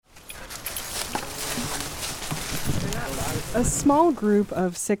A small group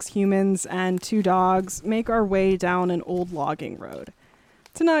of 6 humans and 2 dogs make our way down an old logging road.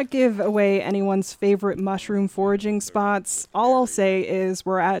 To not give away anyone's favorite mushroom foraging spots, all I'll say is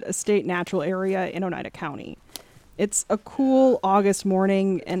we're at a state natural area in Oneida County. It's a cool August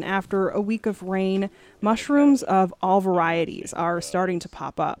morning, and after a week of rain, mushrooms of all varieties are starting to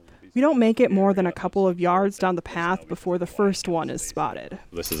pop up. We don't make it more than a couple of yards down the path before the first one is spotted.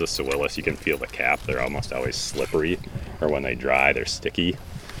 This is a Sewillis. You can feel the cap. They're almost always slippery, or when they dry, they're sticky.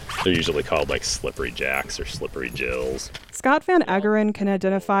 They're usually called like slippery jacks or slippery jills. Scott Van Eggeren can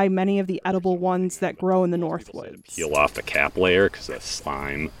identify many of the edible ones that grow in the Northwoods. Peel off the cap layer because the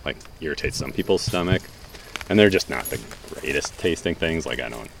slime irritates some people's stomach. And they're just not the greatest tasting things. I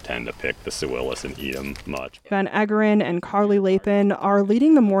don't tend to pick the Sewillis and eat them much. Van Eggeren and Carly Lapin are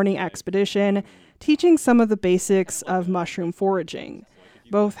leading the morning expedition, teaching some of the basics of mushroom foraging.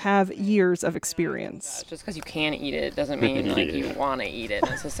 Both have years of experience. Just because you can eat it doesn't mean you want to eat it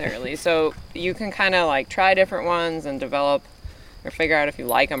necessarily. So you can kind of try different ones and develop or figure out if you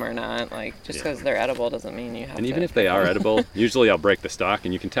like them or not. Just because they're edible doesn't mean you have to. And even if they are edible, usually I'll break the stalk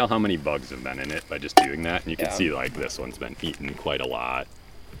and you can tell how many bugs have been in it by just doing that. And you can see this one's been eaten quite a lot.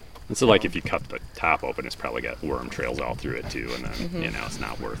 And so if you cut the top open, it's probably got worm trails all through it too. And then, it's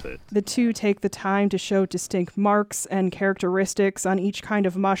not worth it. The two take the time to show distinct marks and characteristics on each kind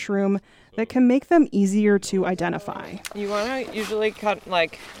of mushroom that can make them easier to identify. You want to usually cut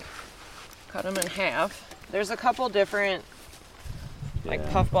them in half. There's a couple different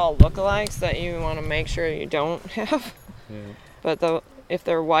puffball lookalikes that you want to make sure you don't have. Yeah. But if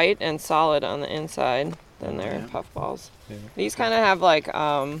they're white and solid on the inside, then they're puffballs. Yeah. These kind of have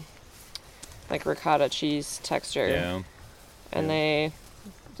ricotta cheese texture. Yeah. And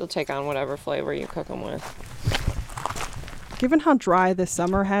they'll take on whatever flavor you cook them with. Given how dry this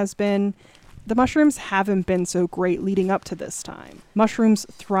summer has been, the mushrooms haven't been so great leading up to this time. Mushrooms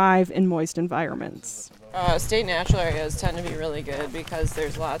thrive in moist environments. State natural areas tend to be really good because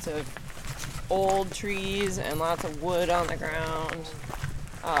there's lots of old trees and lots of wood on the ground.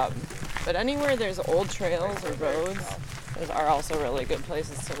 But anywhere there's old trails or roads, those are also really good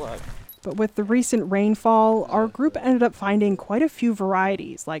places to look. But with the recent rainfall, our group ended up finding quite a few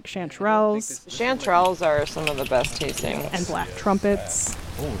varieties like chanterelles. Chanterelles are some of the best tasting. And black trumpets.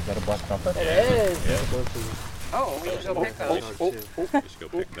 Oh, is that a black trumpet? It is. Yeah. Oh, we should go pick those. We should go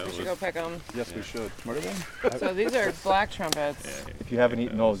pick those. We should go pick them. Yes, we should. Smarter than? So these are black trumpets. Yeah. If you haven't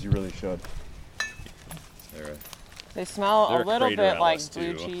eaten those, you really should. They smell a little bit like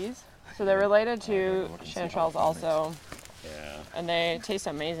blue cheese. So they're related to chanterelles also. Yeah. And they taste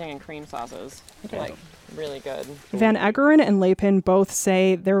amazing in cream sauces. Really good. Van Eggeren and Lapin both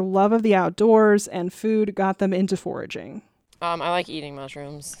say their love of the outdoors and food got them into foraging. I like eating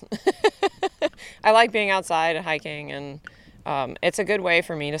mushrooms. I like being outside and hiking, and it's a good way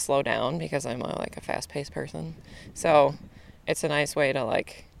for me to slow down because I'm a fast-paced person. So it's a nice way to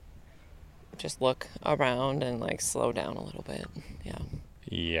just look around and slow down a little bit. Yeah.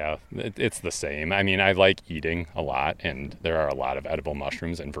 Yeah, it's the same. I mean, I like eating a lot, and there are a lot of edible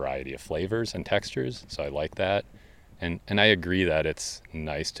mushrooms and variety of flavors and textures, so I like that. And I agree that it's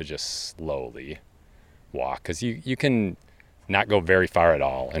nice to just slowly walk, because you can not go very far at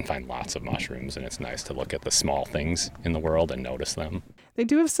all and find lots of mushrooms, and it's nice to look at the small things in the world and notice them. They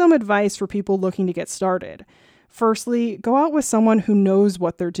do have some advice for people looking to get started. Firstly, go out with someone who knows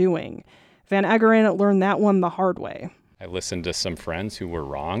what they're doing. Van Eggeren learned that one the hard way. I listened to some friends who were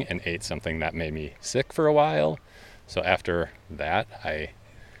wrong and ate something that made me sick for a while. So after that, I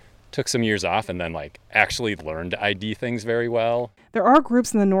took some years off and then actually learned to ID things very well. There are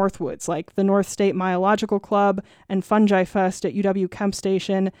groups in the Northwoods, like the North State Myological Club and Fungi Fest at UW Kemp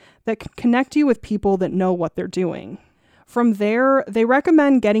Station, that can connect you with people that know what they're doing. From there, they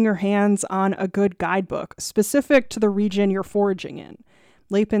recommend getting your hands on a good guidebook specific to the region you're foraging in.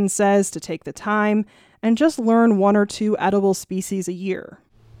 Lapin says to take the time and just learn 1 or 2 edible species a year.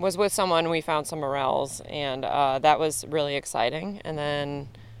 Was with someone, we found some morels, and that was really exciting. And then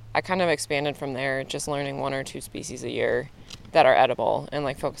I kind of expanded from there, just learning 1 or 2 species a year that are edible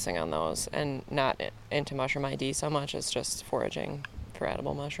and focusing on those, and not into mushroom ID so much as just foraging for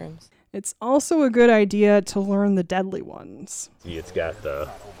edible mushrooms. It's also a good idea to learn the deadly ones. See, it's got the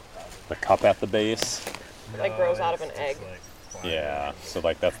cup at the base. It grows out of an egg. Yeah, so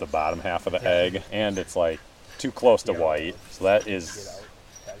that's the bottom half of the egg, and it's too close to white, so that is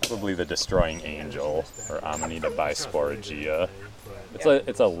probably the destroying angel, or Amanita bisporangia.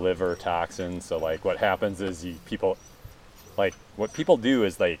 It's a liver toxin, so what happens is what people do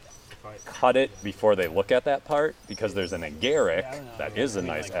is they cut it before they look at that part, because there's an agaric that is a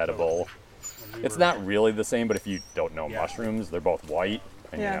nice edible, it's not really the same, but if you don't know mushrooms, they're both white,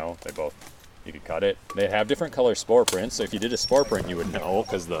 and Yeah. you know, you could cut it. They have different color spore prints, so if you did a spore print, you would know,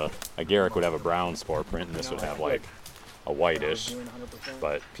 because the agaric would have a brown spore print, and this would have like a whitish.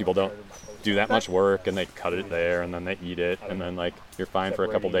 But people don't do that much work, and they cut it there, and then they eat it, and then like you're fine for a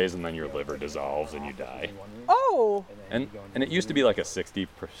couple days, and then your liver dissolves and you die. Oh! And it used to be like a 60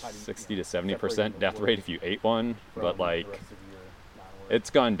 to 70% death rate if you ate one, but like it's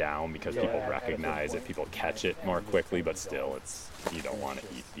gone down because people recognize it, people catch it more quickly, but still you don't want to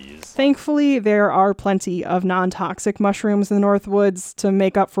eat these. Thankfully, there are plenty of non-toxic mushrooms in the Northwoods to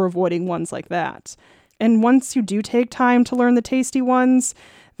make up for avoiding ones like that. And once you do take time to learn the tasty ones,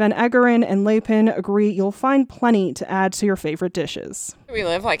 Van Eggeren and Lapin agree you'll find plenty to add to your favorite dishes. We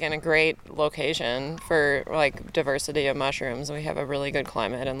live like in a great location for like diversity of mushrooms. We have a really good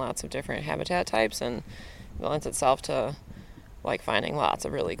climate and lots of different habitat types, and it lends itself to like finding lots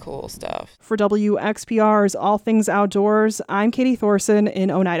of really cool stuff. For WXPR's All Things Outdoors, I'm Katie Thoresen in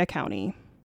Oneida County.